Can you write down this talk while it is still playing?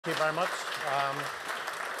Thank you very much.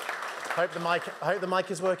 Hope the mic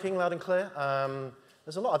is working loud and clear.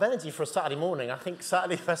 There's a lot of energy for a Saturday morning. I think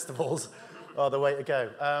Saturday festivals are the way to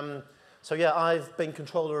go. So yeah, I've been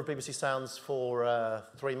controller of BBC Sounds for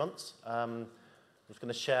 3 months. I'm just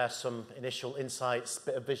going to share some initial insights,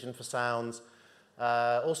 bit of vision for Sounds.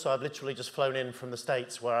 Also, I've literally just flown in from the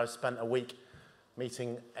States where I spent a week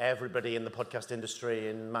meeting everybody in the podcast industry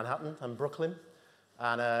in Manhattan and Brooklyn.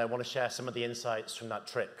 And I want to share some of the insights from that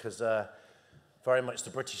trip because very much the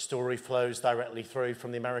British story flows directly through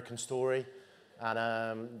from the American story.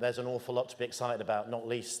 And there's an awful lot to be excited about, not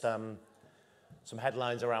least some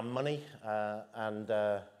headlines around money. And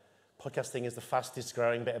podcasting is the fastest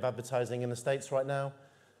growing bit of advertising in the States right now.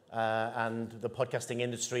 And the podcasting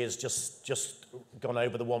industry has just gone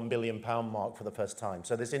over the £1 billion mark for the first time.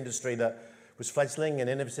 So this industry that was fledgling and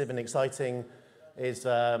innovative and exciting is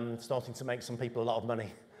starting to make some people a lot of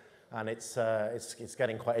money, and it's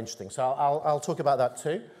getting quite interesting. So I'll talk about that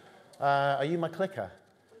too. Are you my clicker?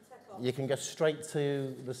 You can go straight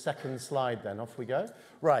to the second slide then. Off we go.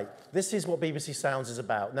 Right, this is what BBC Sounds is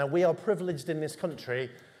about. Now, we are privileged in this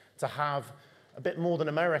country to have a bit more than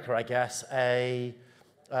America, I guess, a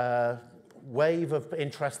wave of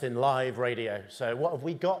interest in live radio. So what have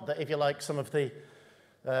we got that, if you like, some of the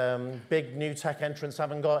big new tech entrants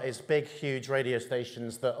haven't got is big, huge radio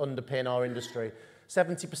stations that underpin our industry.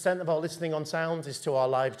 70% of our listening on Sounds is to our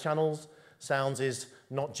live channels. Sounds is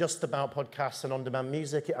not just about podcasts and on-demand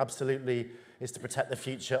music. It absolutely is to protect the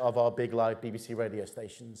future of our big live BBC radio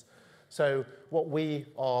stations. So what we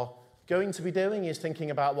are going to be doing is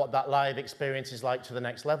thinking about what that live experience is like to the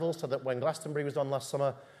next level, so that when Glastonbury was on last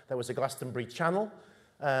summer, there was a Glastonbury channel.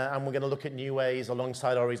 And we're going to look at new ways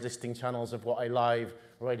alongside our existing channels of what a live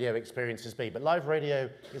radio experience has been. But live radio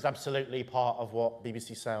is absolutely part of what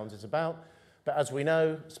BBC Sounds is about. But as we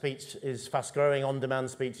know, speech is fast growing, on-demand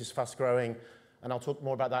speech is fast growing, and I'll talk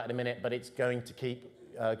more about that in a minute, but it's going to keep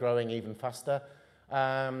growing even faster.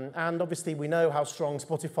 And obviously we know how strong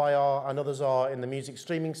Spotify are and others are in the music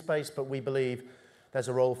streaming space, but we believe there's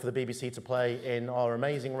a role for the BBC to play in our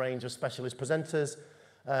amazing range of specialist presenters.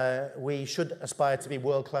 We should aspire to be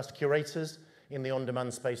world-class curators in the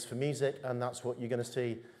on-demand space for music, and that's what you're going to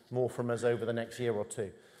see more from us over the next year or two.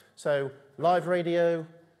 So, live radio,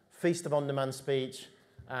 feast of on-demand speech,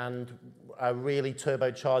 and a really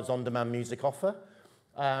turbocharged on-demand music offer.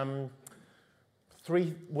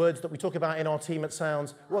 3 words that we talk about in our team at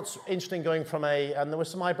Sounds. What's interesting going from and there were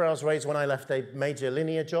some eyebrows raised when I left a major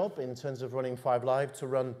linear job in terms of running 5 Live to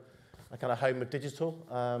run a kind of home of digital.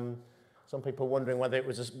 Some people wondering whether it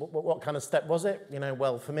was what kind of step was it? You know,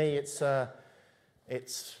 well, for me, it's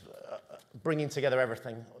bringing together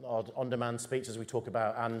everything, our on-demand speech as we talk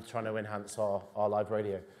about, and trying to enhance our live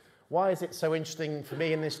radio. Why is it so interesting for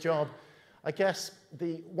me in this job? I guess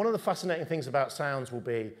one of the fascinating things about Sounds will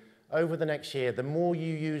be, over the next year, the more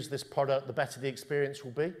you use this product, the better the experience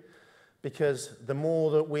will be. Because the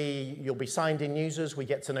more that you'll be signed in users, we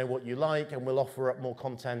get to know what you like, and we'll offer up more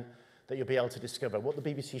content that you'll be able to discover. What the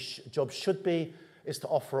BBC job should be is to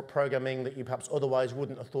offer up programming that you perhaps otherwise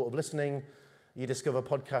wouldn't have thought of listening. You discover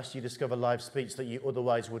podcasts, you discover live speech that you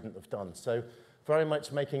otherwise wouldn't have done. So very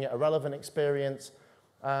much making it a relevant experience.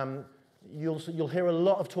 You'll hear a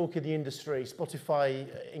lot of talk in the industry, Spotify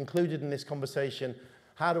included in this conversation.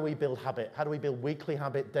 How do we build habit? How do we build weekly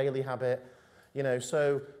habit, daily habit? You know,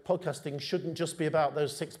 so podcasting shouldn't just be about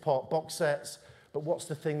those 6-part box sets, but what's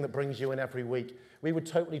the thing that brings you in every week? We would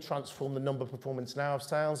totally transform the number performance now of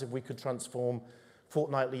Sounds if we could transform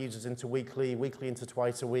fortnightly users into weekly, weekly into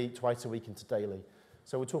twice a week into daily.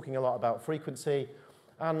 So we're talking a lot about frequency.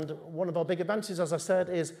 And one of our big advantages, as I said,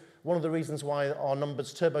 is one of the reasons why our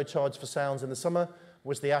numbers turbocharged for Sounds in the summer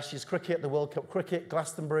was the Ashes cricket, the World Cup cricket,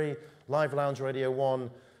 Glastonbury, Live Lounge Radio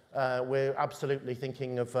 1. We're absolutely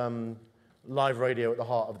thinking of live radio at the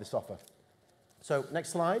heart of this offer. So next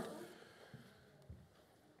slide.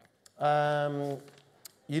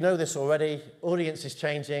 You know this already. Audience is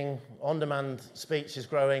changing. On-demand speech is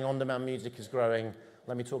growing. On-demand music is growing.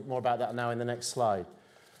 Let me talk more about that now in the next slide.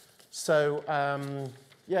 So,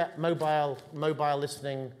 yeah, mobile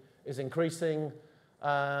listening is increasing.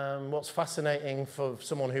 What's fascinating for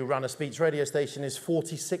someone who ran a speech radio station is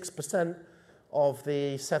 46% of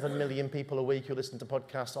the 7 million people a week who listen to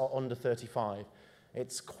podcasts are under 35.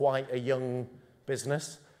 It's quite a young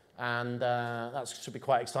business. And that should be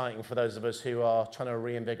quite exciting for those of us who are trying to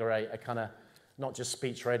reinvigorate a kind of not just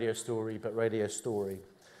speech radio story, but radio story.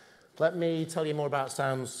 Let me tell you more about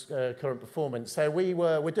Sound's current performance. So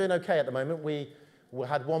we're doing okay at the moment. We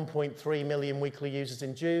had 1.3 million weekly users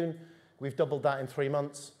in June. We've doubled that in 3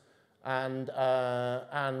 months. and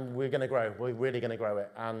we're going to grow. We're really going to grow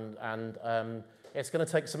it, and it's going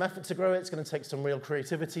to take some effort to grow it. It's going to take some real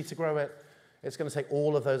creativity to grow it. It's going to take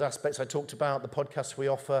all of those aspects I talked about, the podcasts we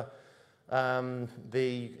offer,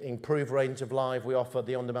 the improved range of live we offer,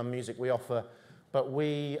 the on-demand music we offer. But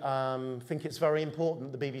we think it's very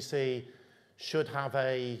important the BBC should have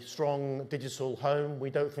a strong digital home.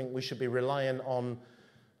 We don't think we should be reliant on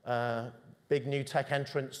big new tech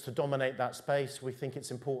entrants to dominate that space. We think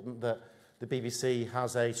it's important that the BBC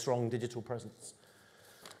has a strong digital presence.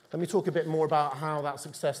 Let me talk a bit more about how that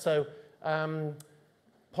success. So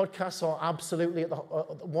podcasts are absolutely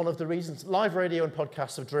one of the reasons. Live radio and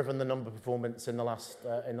podcasts have driven the number performance in the last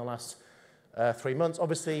 3 months.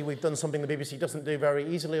 Obviously, we've done something the BBC doesn't do very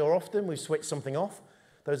easily or often. We've switched something off.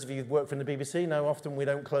 Those of you who've worked for the BBC know often we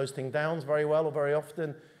don't close things down very well or very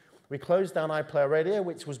often. We closed down iPlayer Radio,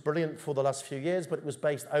 which was brilliant for the last few years, but it was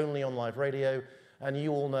based only on live radio. And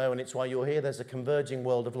you all know, and it's why you're here, there's a converging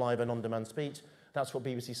world of live and on-demand speech. That's what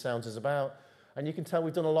BBC Sounds is about. And you can tell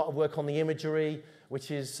we've done a lot of work on the imagery,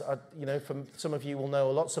 which is, from some of you will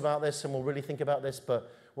know lots about this and will really think about this,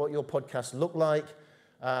 but what your podcasts look like.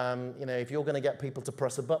 If you're going to get people to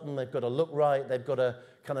press a button, they've got to look right. They've got to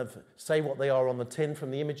kind of say what they are on the tin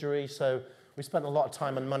from the imagery. So we spent a lot of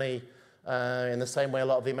time and money in the same way a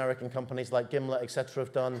lot of the American companies like Gimlet, etc.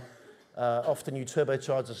 have done. Often you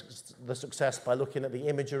turbocharge the success by looking at the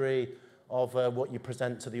imagery of what you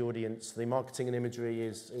present to the audience. The marketing and imagery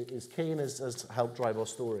is key and has helped drive our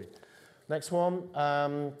story. Next one.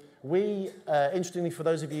 Interestingly, for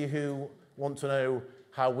those of you who want to know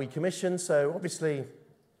how we commission, so obviously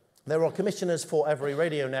there are commissioners for every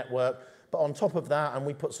radio network, but on top of that, and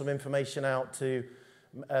we put some information out to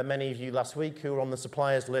many of you last week who are on the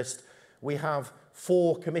suppliers list, we have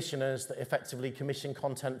 4 commissioners that effectively commission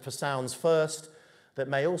content for Sounds first, that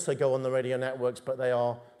may also go on the radio networks, but they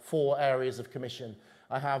are 4 areas of commission.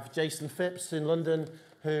 I have Jason Phipps in London,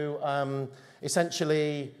 who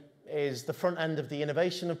essentially is the front end of the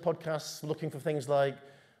innovation of podcasts, looking for things like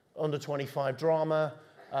under 25 drama.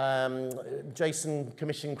 Jason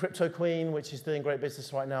commissioned Crypto Queen, which is doing great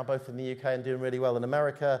business right now, both in the UK and doing really well in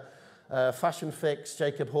America. Fashion Fix,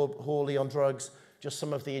 Jacob Hawley on drugs, just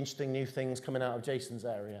some of the interesting new things coming out of Jason's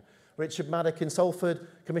area. Richard Maddock in Salford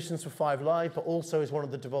commissions for 5 Live, but also is one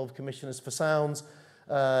of the devolved commissioners for Sounds.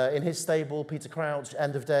 In his stable, Peter Crouch,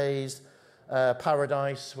 End of Days,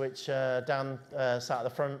 Paradise, which Dan sat at the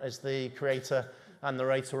front as the creator and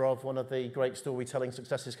narrator of, one of the great storytelling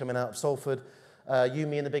successes coming out of Salford.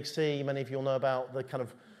 Yumi and the Big C, many of you will know about the kind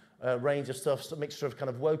of range of stuff, a mixture of kind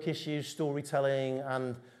of woke issues, storytelling,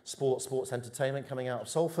 and sports entertainment coming out of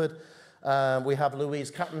Salford. We have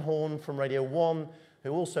Louise Cattenhorn from Radio 1,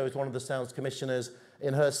 who also is one of the Sounds commissioners.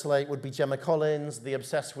 In her slate would be Gemma Collins, the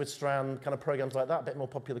Obsessed with Strand, kind of programs like that, a bit more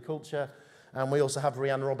popular culture. And we also have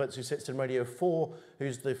Rhiannon Roberts, who sits in Radio 4,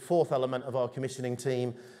 who's the 4th element of our commissioning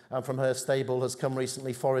team. And from her stable has come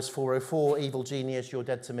recently Forest 404, Evil Genius, You're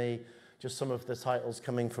Dead to Me, just some of the titles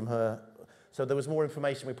coming from her. So there was more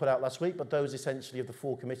information we put out last week, but those essentially are the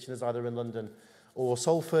 4 commissioners, either in London or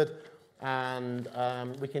Salford. And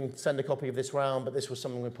we can send a copy of this round, but this was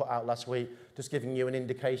something we put out last week, just giving you an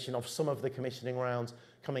indication of some of the commissioning rounds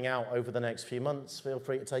coming out over the next few months. Feel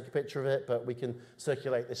free to take a picture of it, but we can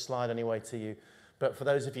circulate this slide anyway to you. But for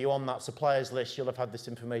those of you on that suppliers list, you'll have had this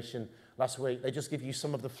information last week. They just give you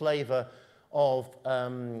some of the flavour of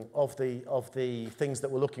the things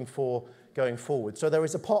that we're looking for going forward. So there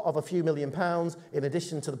is a pot of a few £1 million in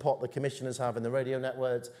addition to the pot the commissioners have in the radio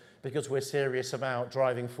networks, because we're serious about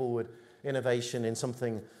driving forward innovation in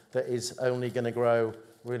something that is only going to grow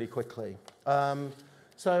really quickly.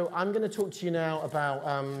 So I'm going to talk to you now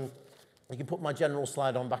about, you can put my general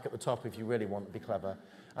slide on back at the top if you really want to be clever.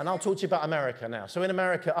 And I'll talk to you about America now. So in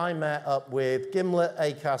America, I met up with Gimlet,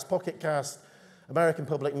 Acast, Pocketcast, American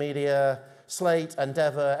Public Media, Slate,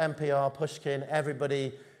 Endeavour, NPR, Pushkin,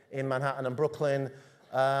 everybody in Manhattan and Brooklyn.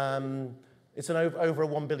 It's over a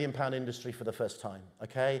 £1 billion industry for the first time,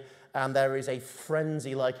 okay? And there is a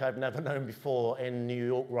frenzy like I've never known before in New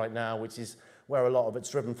York right now, which is where a lot of it's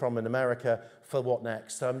driven from in America, for what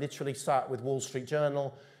next. So I'm literally sat with Wall Street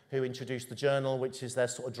Journal, who introduced the Journal, which is their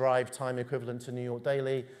sort of drive time equivalent to New York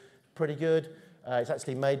Daily. Pretty good. It's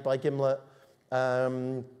actually made by Gimlet.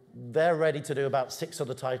 They're ready to do about 6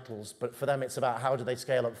 other titles, but for them it's about how do they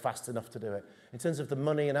scale up fast enough to do it. In terms of the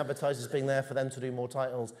money and advertisers being there for them to do more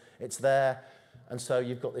titles, it's there. And so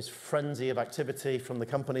you've got this frenzy of activity from the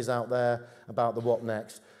companies out there about the what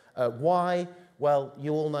next. Why? Well,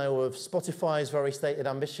 you all know of Spotify's very stated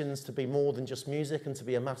ambitions to be more than just music and to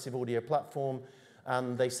be a massive audio platform.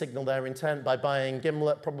 And they signal their intent by buying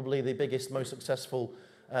Gimlet, probably the biggest, most successful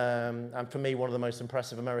and for me, one of the most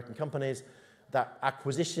impressive American companies. That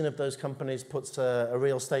acquisition of those companies puts a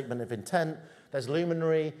real statement of intent. There's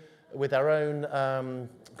Luminary with our own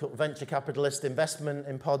venture capitalist investment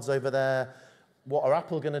in pods over there. What are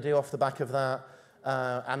Apple going to do off the back of that?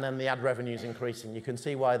 And then the ad revenue is increasing. You can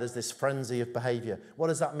see why there's this frenzy of behavior. What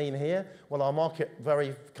does that mean here? Well, our market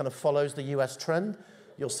very kind of follows the US trend.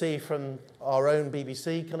 You'll see from our own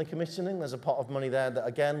BBC kind of commissioning, there's a pot of money there that,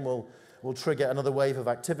 again, will trigger another wave of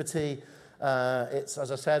activity. It's,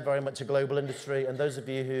 as I said, very much a global industry. And those of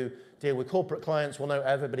you who deal with corporate clients will know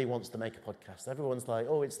everybody wants to make a podcast. Everyone's like,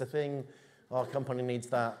 oh, it's the thing. Our company needs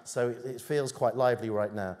that. So it feels quite lively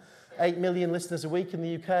right now. 8 million listeners a week in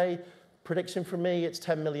the UK. Prediction from me, it's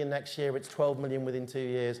 10 million next year. It's 12 million within 2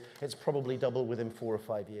 years. It's probably double within 4 or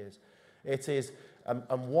 5 years. It is,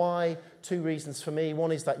 and why? 2 reasons for me.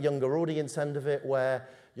 One is that younger audience end of it, where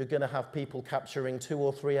you're going to have people capturing 2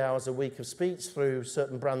 or 3 hours a week of speech through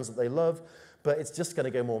certain brands that they love, but it's just going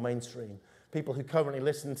to go more mainstream. People who currently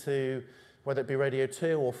listen to, whether it be Radio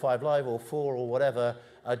 2 or 5 Live or 4 or whatever,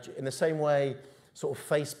 in the same way, sort of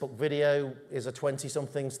Facebook video is a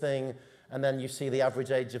 20-somethings thing, and then you see the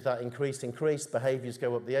average age of that increase, behaviors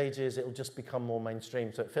go up the ages, it'll just become more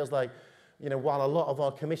mainstream. So it feels like, you know, while a lot of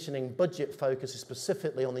our commissioning budget focus is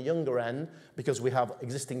specifically on the younger end, because we have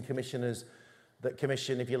existing commissioners that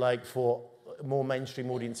commission, if you like, for more mainstream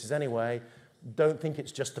audiences anyway, don't think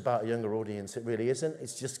it's just about a younger audience. It really isn't.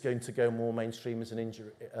 It's just going to go more mainstream as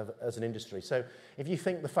an industry. So if you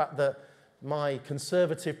think the fact that my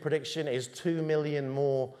conservative prediction is 2 million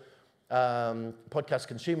more podcast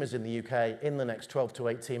consumers in the UK in the next 12 to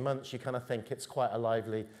 18 months, you kind of think it's quite a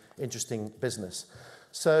lively, interesting business.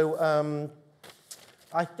 So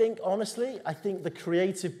I think, honestly, the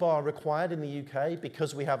creative bar required in the UK,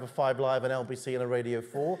 because we have a 5 Live, an LBC and a Radio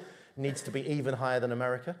 4, needs to be even higher than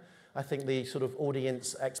America. I think the sort of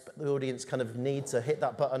audience kind of need to hit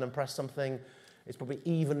that button and press something. It's probably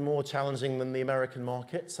even more challenging than the American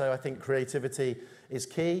market. So I think creativity is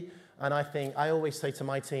key. And I always say to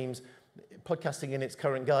my teams, podcasting in its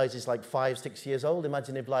current guise is like 5, 6 years old.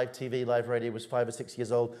 Imagine if live TV, live radio was 5 or 6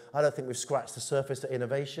 years old. I don't think we've scratched the surface at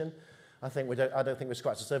innovation. I don't think we've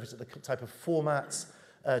scratched the surface at the type of formats,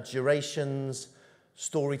 durations,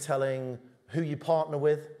 storytelling, who you partner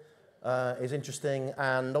with is interesting,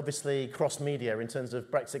 and obviously cross-media in terms of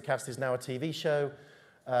Brexitcast is now a TV show.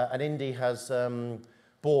 And Indy has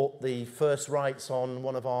bought the first rights on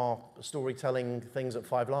one of our storytelling things at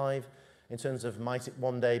 5 Live. In terms of might it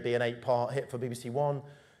one day be an 8-part hit for BBC One,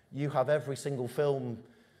 you have every single film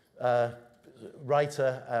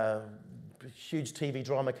writer, huge TV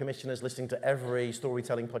drama commissioners listening to every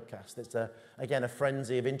storytelling podcast. It's, again, a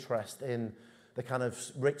frenzy of interest in the kind of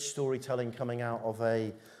rich storytelling coming out of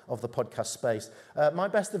the podcast space. My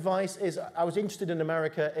best advice is, I was interested in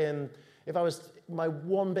America in, my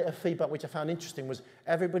one bit of feedback which I found interesting was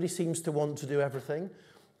everybody seems to want to do everything.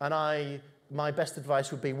 And my best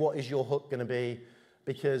advice would be, what is your hook going to be?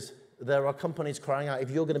 Because there are companies crying out, if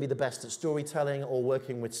you're going to be the best at storytelling or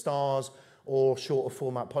working with stars or shorter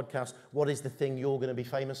format podcasts, what is the thing you're going to be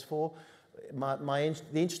famous for? The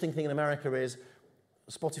interesting thing in America is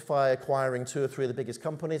Spotify acquiring 2 or 3 of the biggest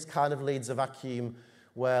companies kind of leads a vacuum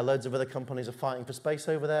where loads of other companies are fighting for space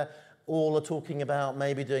over there. All are talking about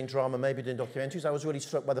maybe doing drama, maybe doing documentaries. I was really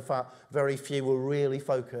struck by the fact very few were really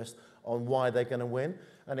focused on why they're going to win.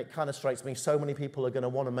 And it kind of strikes me so many people are going to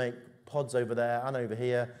want to make pods over there and over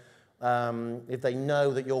here. If they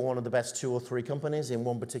know that you're one of the best 2 or 3 companies in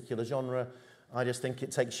one particular genre, I just think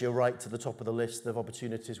it takes you right to the top of the list of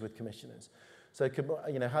opportunities with commissioners. So,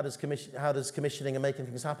 you know, how does commissioning and making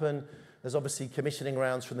things happen? There's obviously commissioning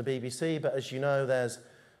rounds from the BBC, but as you know, there's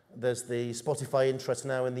the Spotify interest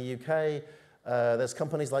now in the UK. There's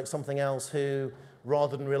companies like Something Else who,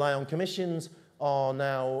 rather than rely on commissions, are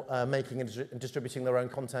now making and distributing their own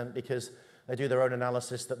content because they do their own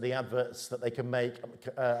analysis that the adverts that they can make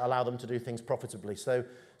allow them to do things profitably. So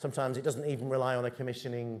sometimes it doesn't even rely on a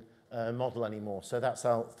commissioning model anymore. So that's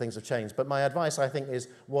how things have changed. But my advice, I think, is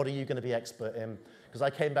what are you going to be expert in? Because I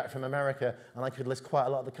came back from America and I could list quite a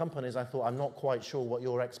lot of the companies. I thought, I'm not quite sure what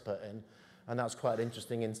you're expert in. And that's quite an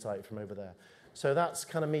interesting insight from over there. So that's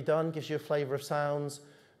kind of me done. Gives you a flavour of sounds,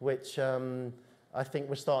 which I think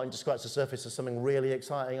we're starting to scratch the surface of something really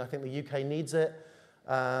exciting. I think the UK needs it.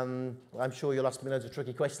 I'm sure you'll ask me loads of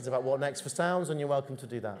tricky questions about what next for sounds, and you're welcome to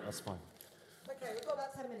do that. That's fine. Okay, we've got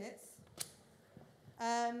about 10 minutes.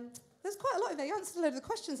 There's quite a lot in there. You answered a load of the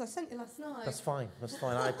questions I sent you last night. That's fine. That's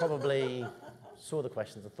fine. I probably saw the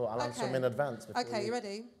questions. I thought I'll answer them in advance. Okay, you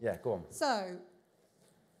ready? Yeah, go on.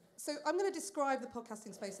 So I'm going to describe the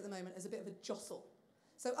podcasting space at the moment as a bit of a jostle.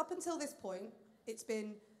 So up until this point, it's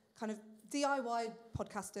been kind of DIY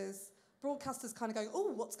podcasters, broadcasters kind of going,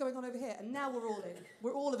 oh, what's going on over here? And now we're all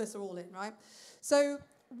in. All of us are all in, right? So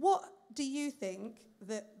what do you think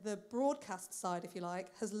that the broadcast side, if you like,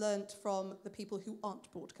 has learnt from the people who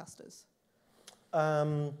aren't broadcasters?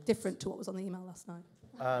 Different to what was on the email last night.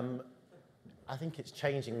 I think it's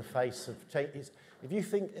changing the face of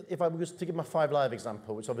if I was to give my 5 Live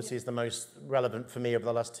example, which obviously is the most relevant for me over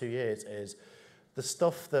the last 2 years, is the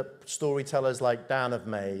stuff that storytellers like Dan have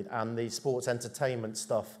made and the sports entertainment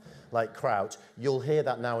stuff like Crouch, you'll hear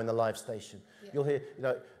that now in the live station. Yeah. You'll hear,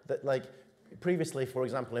 that like previously, for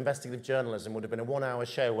example, investigative journalism would have been a 1-hour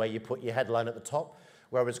show where you put your headline at the top,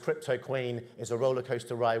 whereas Crypto Queen is a roller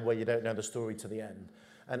coaster ride where you don't know the story to the end.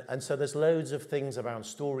 And so there's loads of things around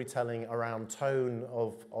storytelling, around tone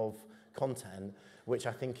of content, which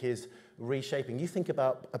I think is reshaping. You think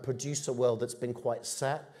about a producer world that's been quite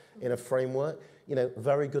set in a framework,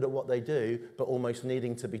 very good at what they do, but almost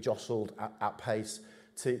needing to be jostled at pace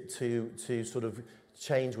to sort of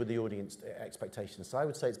change with the audience expectations. So I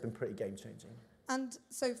would say it's been pretty game-changing. And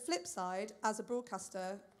so flip side, as a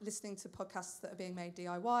broadcaster, listening to podcasts that are being made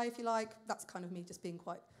DIY, if you like, that's kind of me just being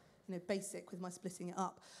quite basic with my splitting it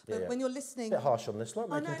up. But when you're listening... A bit harsh on this, like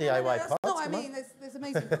making DIY parts. That's not what I mean. There's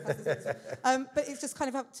amazing podcasters. But it's just kind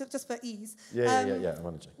of up to, just for ease. Yeah, I'm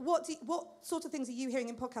on a what sort of things are you hearing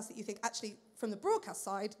in podcasts that you think, actually, from the broadcast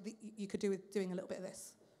side, that you could do with doing a little bit of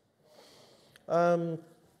this? That's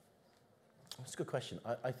a good question.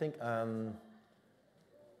 I think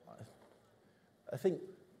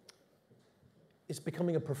it's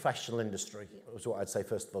becoming a professional industry, is what I'd say,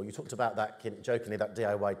 first of all. You talked about that, jokingly, that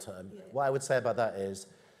DIY term. Yeah. What I would say about that is,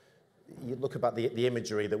 you look about the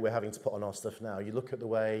imagery that we're having to put on our stuff now. You look at the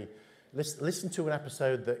way, listen to an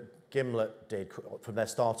episode that Gimlet did from their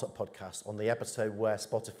startup podcast on the episode where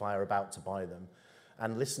Spotify are about to buy them.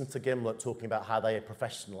 And listen to Gimlet talking about how they are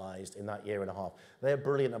professionalised in that year and a half. They're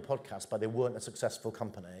brilliant at podcasts, but they weren't a successful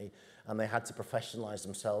company, and they had to professionalise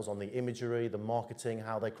themselves on the imagery, the marketing,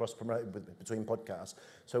 how they cross-promoted between podcasts.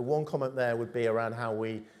 So one comment there would be around how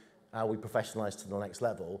we professionalise to the next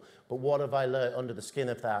level. But what have I learned under the skin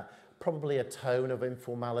of that? Probably a tone of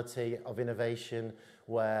informality, of innovation,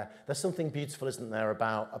 where there's something beautiful, isn't there,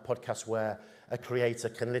 about a podcast where a creator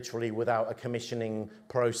can literally, without a commissioning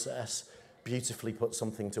process, beautifully put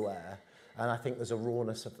something to air. And I think there's a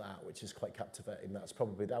rawness of that, which is quite captivating.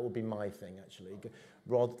 That would be my thing, actually.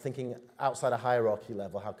 Rather thinking outside a hierarchy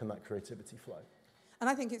level, how can that creativity flow? And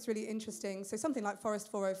I think it's really interesting. So something like Forest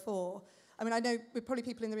 404, I mean, I know we're probably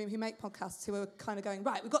people in the room who make podcasts who are kind of going,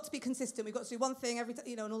 right, we've got to be consistent, we've got to do one thing every time,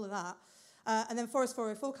 and all of that. And then Forest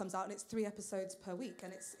 404 comes out and it's 3 episodes per week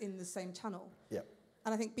and it's in the same channel. Yeah.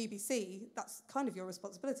 And I think BBC, that's kind of your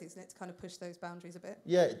responsibility, isn't it, to kind of push those boundaries a bit?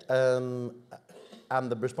 Yeah, and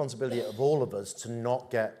the responsibility of all of us to not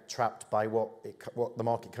get trapped by what the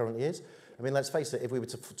market currently is. I mean, let's face it, if we were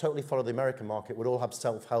to totally follow the American market, we'd all have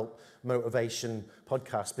self-help motivation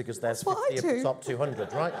podcasts because there's 50 of the top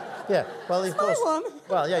 200, right? Yeah, well, of course. One.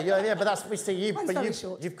 Well, yeah, but that's, we see,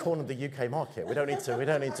 you've cornered the UK market. We don't need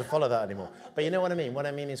to follow that anymore. But you know what I mean? What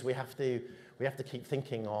I mean is we have to keep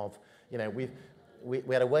thinking of,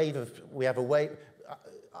 we have a wave.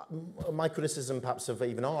 My criticism, perhaps, of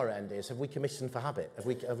even our end is: have we commissioned for habit? Have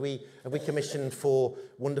we commissioned for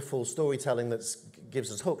wonderful storytelling that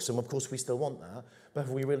gives us hooks? And of course, we still want that. But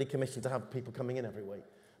have we really commissioned to have people coming in every week?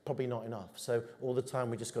 Probably not enough. So all the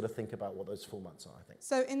time, we just got to think about what those formats are, I think.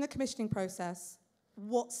 So in the commissioning process,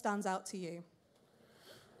 what stands out to you?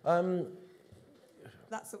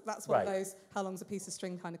 That's one of those how long's a piece of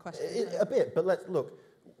string kind of questions. A bit, but look.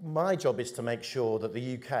 My job is to make sure that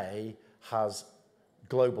the UK has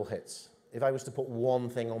global hits. If I was to put one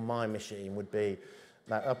thing on my machine, would be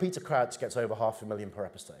now Peter Crouch gets over 500,000 per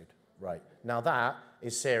episode, right? Now that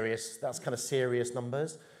is serious. That's kind of serious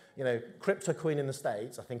numbers. Crypto Queen in the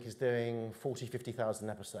States, I think, is doing 40, 50,000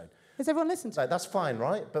 episode. Has everyone listened to it? That's fine,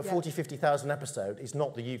 right? But 40, 50,000 episode is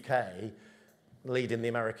not the UK leading the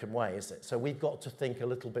American way, is it? So we've got to think a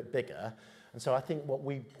little bit bigger. And so I think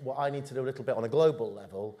what I need to do a little bit on a global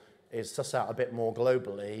level is suss out a bit more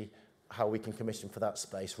globally how we can commission for that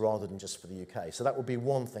space rather than just for the UK. So that would be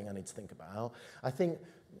one thing I need to think about. I think,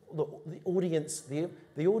 look, the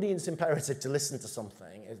audience imperative to listen to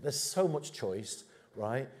something, there's so much choice,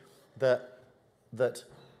 right, that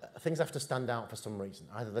things have to stand out for some reason.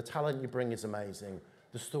 Either the talent you bring is amazing,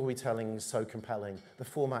 the storytelling is so compelling, the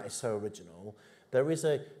format is so original. There is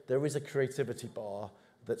a creativity bar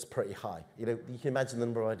that's pretty high. You can imagine the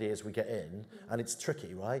number of ideas we get in, and it's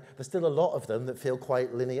tricky, right? There's still a lot of them that feel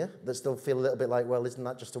quite linear, that still feel a little bit like, well, isn't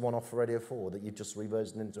that just a one-off for Radio 4 that you've just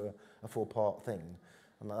reversioned into a 4-part thing?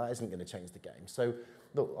 and that isn't going to change the game. So,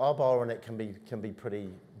 look, our bar on it can be pretty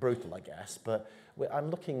brutal, I guess. But I am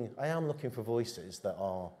looking for voices that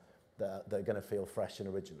are going to feel fresh and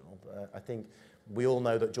original. I think we all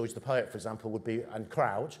know that George the Poet, for example, and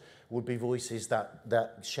Crouch would be voices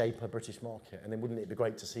that shape a British market. And then wouldn't it be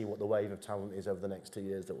great to see what the wave of talent is over the next 2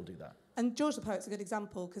 years that will do that? And George the Poet's a good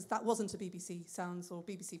example because that wasn't a BBC Sounds or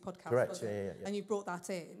BBC podcast, Correct, was it? yeah. And you brought that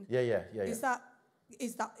in. Yeah.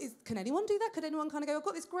 Can anyone do that? Could anyone kind of go, I've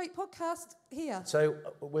got this great podcast here? So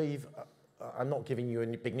I'm not giving you a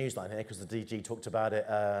big newsline here because the DG talked about it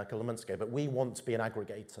a couple of months ago, but we want to be an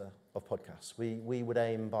aggregator of podcasts. We would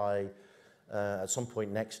aim by, at some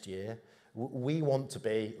point next year, we want to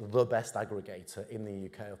be the best aggregator in the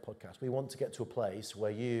UK of podcasts. We want to get to a place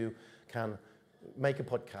where you can make a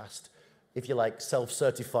podcast, if you like,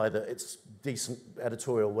 self-certify that it's decent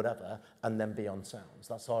editorial, whatever, and then be on Sounds.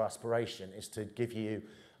 That's our aspiration, is to give you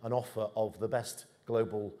an offer of the best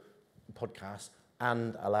global podcasts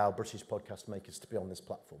and allow British podcast makers to be on this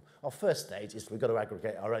platform. Our first stage is we've got to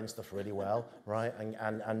aggregate our own stuff really well, right,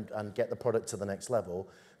 and get the product to the next level.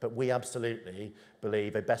 But we absolutely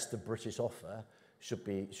believe a best of British offer should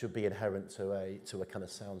be inherent to a kind of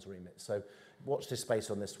Sounds remit. So watch this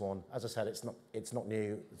space on this one. As I said, it's not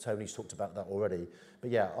new. Tony's talked about that already.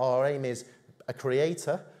 But yeah, our aim is a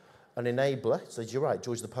creator, an enabler. So you're right,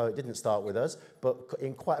 George the Poet didn't start with us, but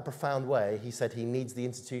in quite a profound way, he said he needs the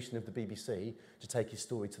institution of the BBC to take his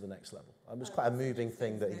story to the next level. It was quite a moving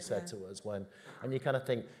thing that he said to us and you kind of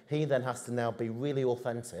think he then has to now be really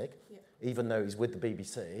authentic, even though he's with the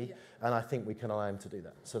BBC, and I think we can allow him to do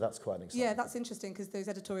that. So that's quite an exciting. Yeah, that's interesting because those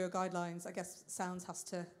editorial guidelines, I guess Sounds has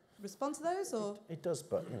to respond to those, or it does,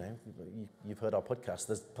 but you've heard our podcast.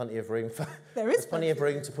 There's plenty of room for there's plenty of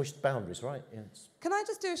room to push boundaries, right? Yeah, Can I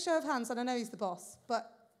just do a show of hands? And I know he's the boss,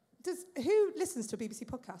 but who listens to BBC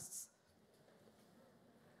podcasts?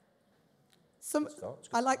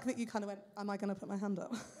 I like that you kind of went, am I going to put my hand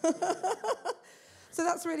up? So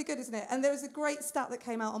that's really good, isn't it? And there was a great stat that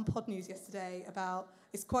came out on Pod News yesterday about,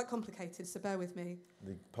 it's quite complicated, so bear with me.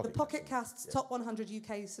 The Pocket Casts top 100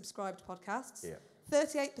 UK subscribed podcasts. Yeah.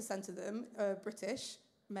 38% of them are British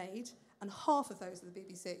made, and half of those are the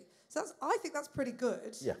BBC. So I think that's pretty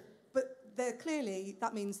good. Yeah. But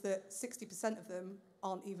that means that 60% of them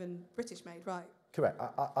aren't even British made, right? Correct.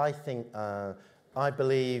 I think, I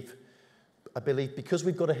believe because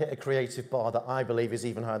we've got to hit a creative bar that I believe is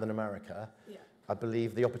even higher than America. Yeah. I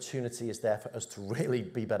believe the opportunity is there for us to really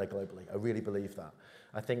be better globally. I really believe that.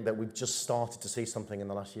 I think that we've just started to see something in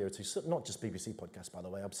the last year or two, so not just BBC podcasts, by the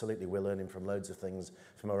way. Absolutely, we're learning from loads of things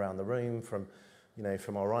from around the room, from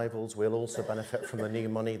our rivals. We'll also benefit from the new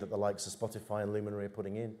money that the likes of Spotify and Luminary are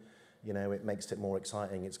putting in. It makes it more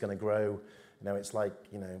exciting. It's going to grow. It's like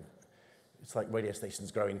radio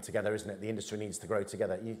stations growing together, isn't it? The industry needs to grow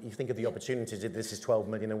together. You think of the opportunities. This is 12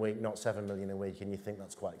 million a week, not 7 million a week, and you think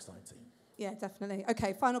that's quite exciting. Yeah, definitely.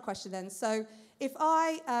 Okay, final question then. So if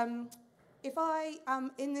I am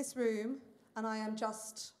in this room and I am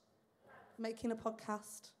just making a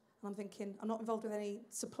podcast and I'm thinking, I'm not involved with any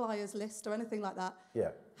suppliers list or anything like that.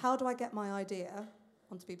 Yeah. How do I get my idea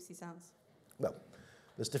onto BBC Sounds? Well,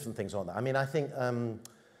 there's different things on that. I mean, I think,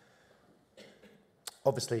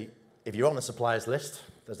 obviously, if you're on a suppliers list,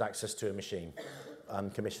 there's access to a machine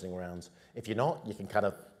and commissioning rounds. If you're not, you can kind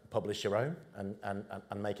of publish your own and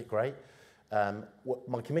make it great.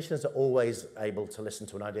 My commissioners are always able to listen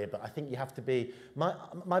to an idea, but I think you have to be.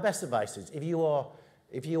 My best advice is if you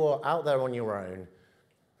are out there on your own,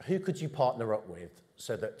 who could you partner up with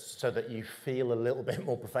so that you feel a little bit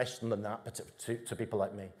more professional than that, but to people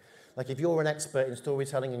like me. Like if you're an expert in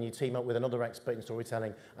storytelling and you team up with another expert in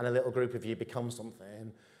storytelling, and a little group of you become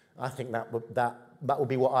something, I think that would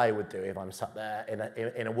be what I would do if I'm sat there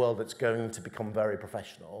in a world that's going to become very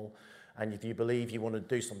professional. And if you believe you want to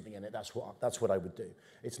do something in it, that's what I would do.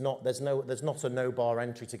 There's not a no bar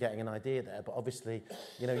entry to getting an idea there, but obviously,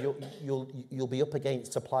 you'll be up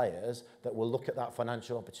against suppliers that will look at that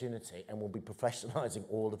financial opportunity and will be professionalizing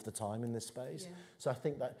all of the time in this space. Yeah. So I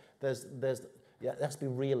think that there has to be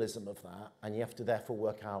realism of that, and you have to therefore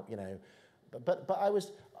work out, But I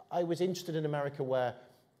was interested in America where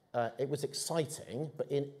it was exciting,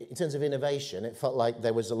 but in terms of innovation, it felt like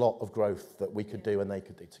there was a lot of growth that we could do and they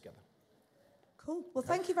could do together. Cool. Well,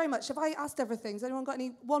 thank you very much. Have I asked everything? Has anyone got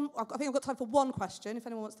one? I think I've got time for one question, if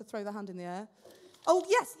anyone wants to throw their hand in the air. Oh,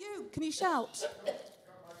 yes, you. Can you shout?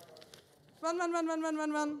 Run. Don't hurt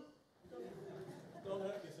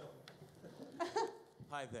yourself.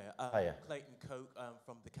 Hi there. Hiya. Clayton Coke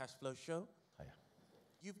from the Cash Flow Show. Hiya.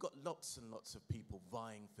 You've got lots and lots of people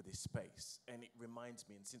vying for this space, and it reminds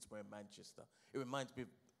me, and since we're in Manchester, it reminds me of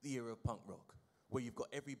the era of punk rock, where you've got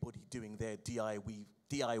everybody doing their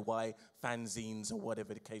DIY fanzines or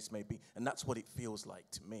whatever the case may be, and that's what it feels like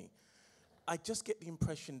to me. I just get the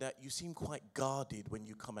impression that you seem quite guarded when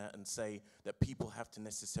you come out and say that people have to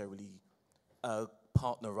necessarily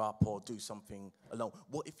partner up or do something alone.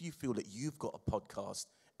 What if you feel that you've got a podcast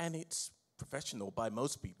and it's professional by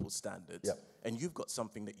most people's standards, and you've got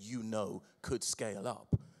something that you know could scale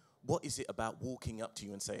up? What is it about walking up to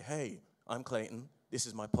you and say, hey, I'm Clayton, this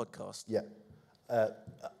is my podcast? Yeah,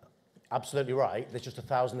 absolutely right. There's just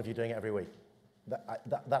 1,000 of you doing it every week.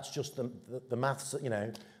 That's just the maths, you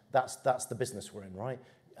know, that's the business we're in, right?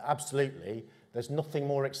 Absolutely. There's nothing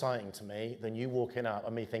more exciting to me than you walking up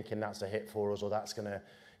and me thinking that's a hit for us, or that's going to,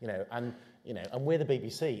 and we're the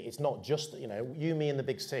BBC. It's not just, you, me and the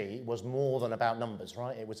big C was more than about numbers,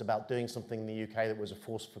 right? It was about doing something in the UK that was a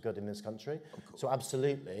force for good in this country. So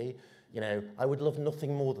absolutely, I would love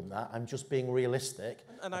nothing more than that. I'm just being realistic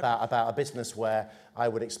about a business where I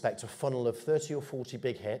would expect a funnel of 30 or 40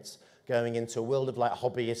 big hits going into a world of like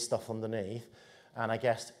hobbyist stuff underneath. And I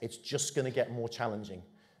guess it's just going to get more challenging.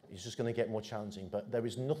 It's just going to get more challenging. But there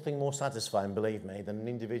is nothing more satisfying, believe me, than an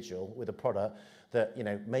individual with a product that,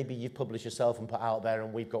 maybe you've published yourself and put out there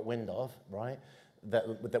and we've got wind of, right?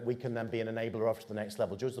 That we can then be an enabler of to the next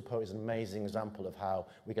level. George the Poet is an amazing example of how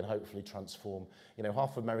we can hopefully transform.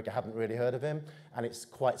 Half of America hadn't really heard of him, and it's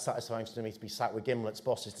quite satisfying to me to be sat with Gimlet's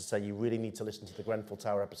bosses to say you really need to listen to the Grenfell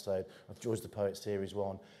Tower episode of George the Poet Series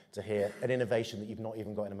 1 to hear an innovation that you've not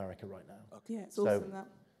even got in America right now. Okay. Yeah, it's awesome that.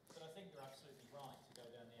 But I think you're absolutely right to go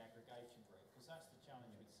down the aggregation route, because that's the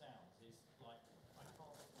challenge with sounds, is like, I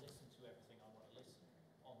can't listen to everything I want to listen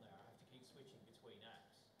on there. I have to keep switching between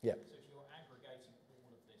apps. Yeah. So if you're aggregating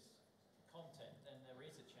all of this content, then there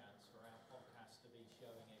is a chance for our podcast to be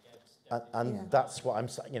showing against. And that's what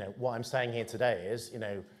I'm saying. What I'm saying here today is,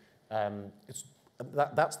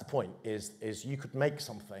 that's the point. Is you could make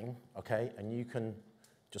something, okay, and you can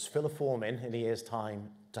just fill a form in a year's time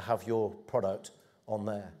to have your product on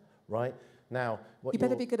there, right? Now, what you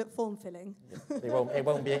better be good at form filling.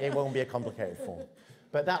 It won't be a complicated form.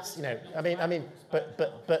 But that's,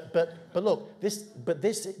 but look,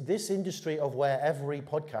 this industry of where every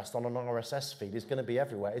podcast on an RSS feed is going to be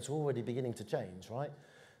everywhere, it's already beginning to change, right?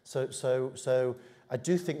 So I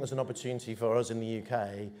do think there's an opportunity for us in the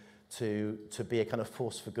UK to be a kind of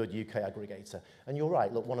force for good UK aggregator. And you're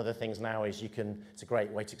right, look, one of the things now is it's a great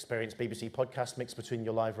way to experience BBC podcast mix between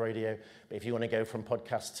your live radio. But if you want to go from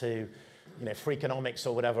podcast to, Freakonomics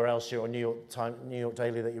or whatever else, or New York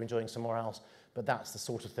Daily that you're enjoying somewhere else. But that's the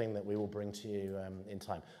sort of thing that we will bring to you in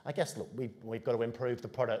time. I guess, look, we've got to improve the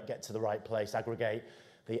product, get to the right place, aggregate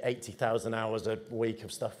the 80,000 hours a week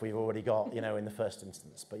of stuff we've already got, in the first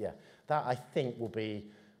instance. But yeah, that I think will be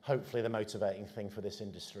hopefully the motivating thing for this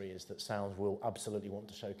industry, is that Sounds will absolutely want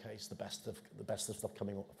to showcase the best of stuff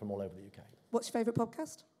coming from all over the UK. What's your favourite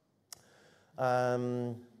podcast?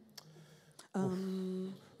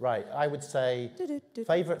 Right, I would say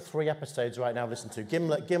favourite 3 episodes right now listen to.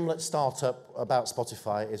 Gimlet Startup about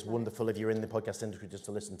Spotify is wonderful if you're in the podcast industry just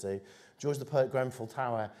to listen to. George the Poet Grenfell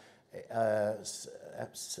Tower, I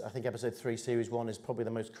think episode 3, series 1 is probably the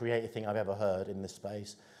most creative thing I've ever heard in this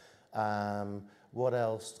space. What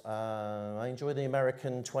else? I enjoy the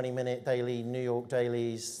American 20-minute daily, New York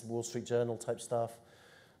dailies, Wall Street Journal type stuff.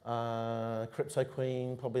 Crypto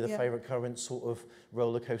Queen, probably the favourite current sort of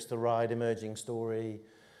roller coaster ride, emerging story.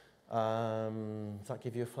 Does that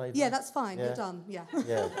give you a flavour? Yeah, that's fine. Yeah? You're done. Yeah.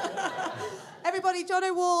 Yeah. Everybody, John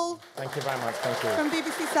O'Wall. Thank you very much. Thank you. From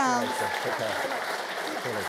BBC Sounds. Take care.